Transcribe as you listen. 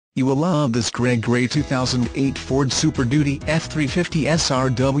You will love this gray 2008 Ford Super Duty F-350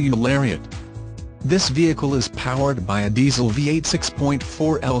 SRW Lariat. This vehicle is powered by a diesel V8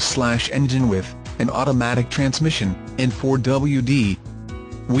 6.4L/ engine with an automatic transmission and 4WD.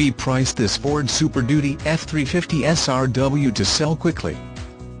 We priced this Ford Super Duty F-350 SRW to sell quickly.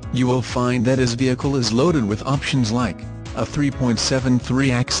 You will find that his vehicle is loaded with options like a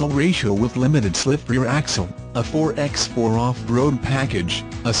 3.73 axle ratio with limited slip rear axle, a 4x4 off-road package,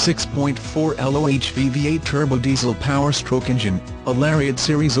 a 6.4 LOHV V8 turbo diesel power stroke engine, a Lariat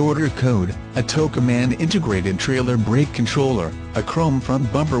Series Order Code, a Towcommand integrated trailer brake controller, a chrome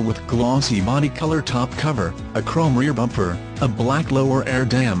front bumper with glossy body color top cover, a chrome rear bumper, a black lower air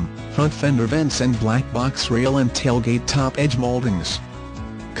dam, front fender vents and black box rail and tailgate top edge moldings.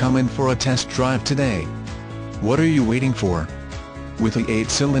 Come in for a test drive today. What are you waiting for? With a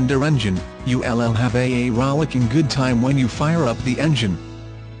 8-cylinder engine, you'll have a rollicking good time when you fire up the engine.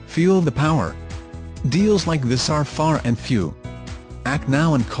 Feel the power. Deals like this are far and few. Act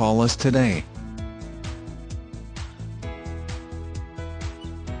now and call us today.